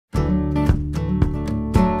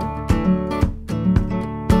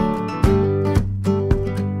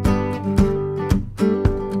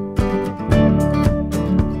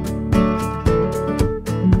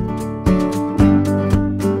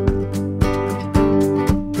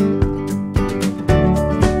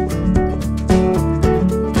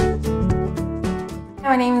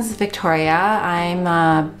Victoria. I'm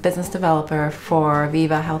a business developer for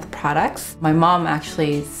Viva Health Products. My mom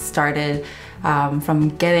actually started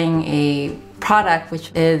from getting a product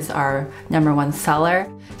which is our #1 seller.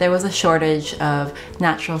 There was a shortage of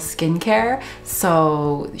natural skincare,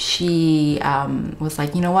 so she was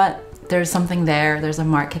like, you know what, there's something there, there's a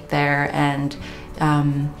market there, and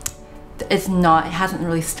it hasn't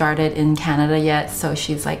really started in Canada yet, so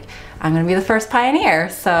she's like, I'm gonna be the first pioneer.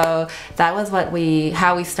 So that was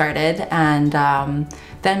how we started, and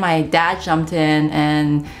then my dad jumped in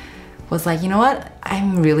and was like, you know what,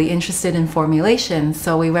 I'm really interested in formulation.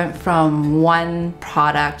 So we went from one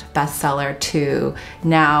product bestseller to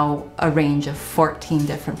now a range of 14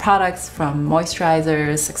 different products, from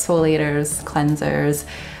moisturizers, exfoliators, cleansers,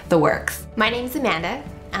 the works. My name's Amanda.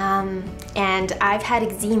 And I've had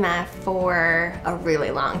eczema for a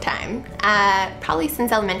really long time, probably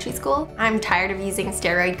since elementary school. I'm tired of using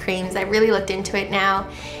steroid creams. I really looked into it now,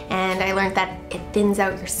 and I learned that it thins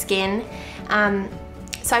out your skin.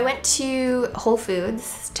 So I went to Whole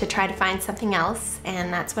Foods to try to find something else,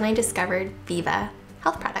 and that's when I discovered Viva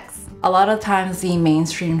Health Products. A lot of times the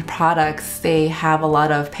mainstream products, they have a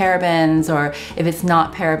lot of parabens, or if it's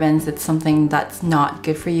not parabens, it's something that's not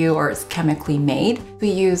good for you or it's chemically made. We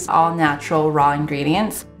use all natural raw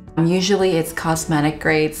ingredients. Usually it's cosmetic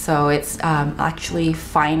grade, so it's actually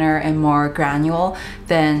finer and more granule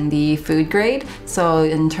than the food grade. So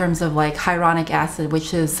in terms of like hyaluronic acid,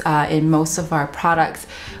 which is in most of our products,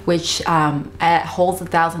 which it holds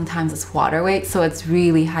 1,000 times its water weight, so it's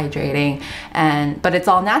really hydrating. But it's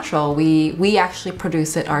all natural. We actually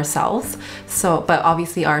produce it ourselves. So, but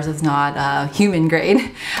obviously ours is not human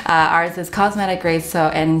grade. Ours is cosmetic grade,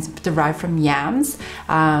 and it's derived from yams.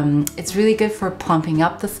 It's really good for plumping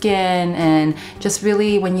up the skin, and just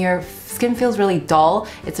really when your skin feels really dull,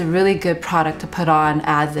 it's a really good product to put on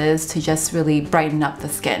as is to just really brighten up the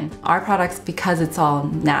skin. Our products, because it's all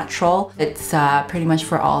natural, it's pretty much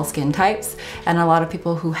for all skin types, and a lot of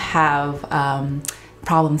people who have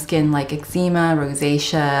problem skin like eczema,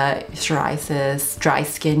 rosacea, psoriasis, dry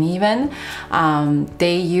skin even,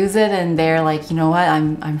 they use it and they're like, you know what,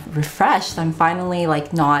 I'm refreshed. I'm finally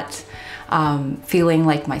like not feeling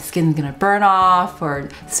like my skin's gonna burn off or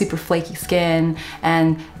super flaky skin,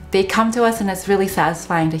 and they come to us, and it's really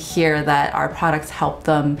satisfying to hear that our products help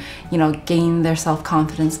them, you know, gain their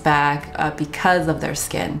self-confidence back because of their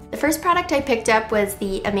skin. The first product I picked up was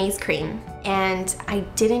the Amaze Cream, and I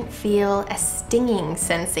didn't feel a stinging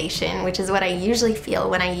sensation, which is what I usually feel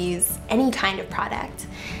when I use any kind of product.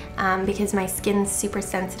 Because my skin's super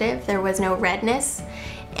sensitive, there was no redness,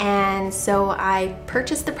 and so I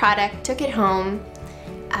purchased the product, took it home,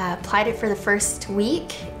 applied it for the first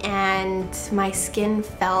week, and my skin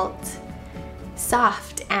felt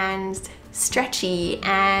soft and stretchy,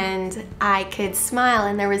 and I could smile,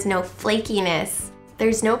 and there was no flakiness.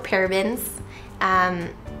 There's no parabens.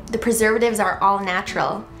 The preservatives are all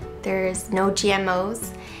natural. There's no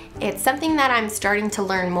GMOs. It's something that I'm starting to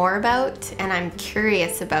learn more about, and I'm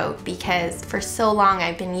curious about, because for so long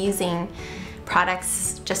I've been using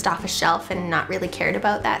products just off a shelf and not really cared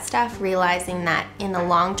about that stuff, realizing that in the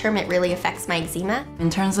long term it really affects my eczema. In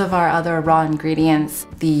terms of our other raw ingredients,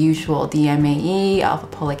 the usual DMAE,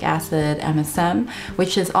 alpha-polic acid, MSM,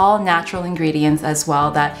 which is all natural ingredients as well,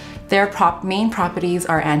 that their main properties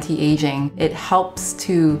are anti-aging. It helps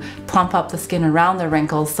to plump up the skin around the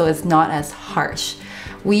wrinkles so it's not as harsh.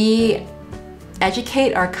 We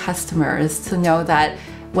educate our customers to know that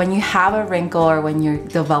when you have a wrinkle or when you're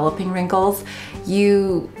developing wrinkles,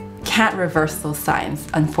 you can't reverse those signs,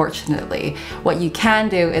 unfortunately. What you can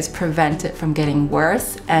do is prevent it from getting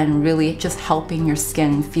worse and really just helping your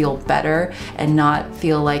skin feel better and not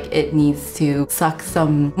feel like it needs to suck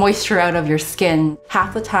some moisture out of your skin.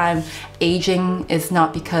 Half the time, aging is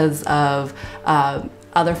not because of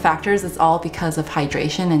other factors, it's all because of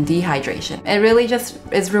hydration and dehydration. It really just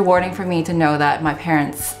is rewarding for me to know that my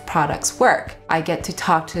parents' products work. I get to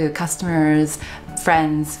talk to customers,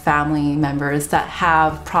 friends, family members that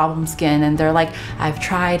have problem skin, and they're like, I've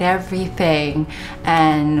tried everything,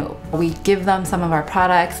 and we give them some of our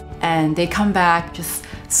products and they come back just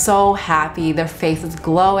so happy. Their face is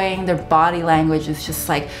glowing, their body language is just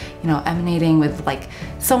like, you know, emanating with like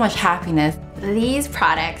so much happiness. These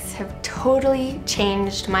products have totally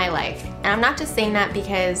changed my life. And I'm not just saying that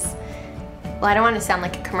because, well, I don't want to sound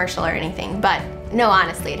like a commercial or anything, but no,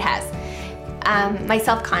 honestly, it has. My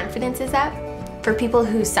self-confidence is up. For people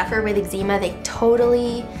who suffer with eczema, they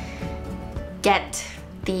totally get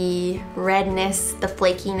the redness, the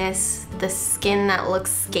flakiness, the skin that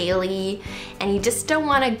looks scaly, and you just don't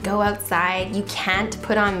want to go outside. You can't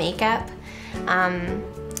put on makeup.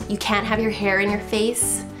 You can't have your hair in your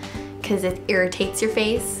face. because it irritates your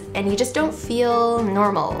face and you just don't feel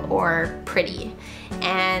normal or pretty.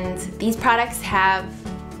 And these products have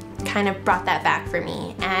kind of brought that back for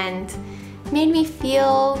me and made me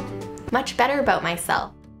feel much better about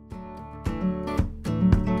myself.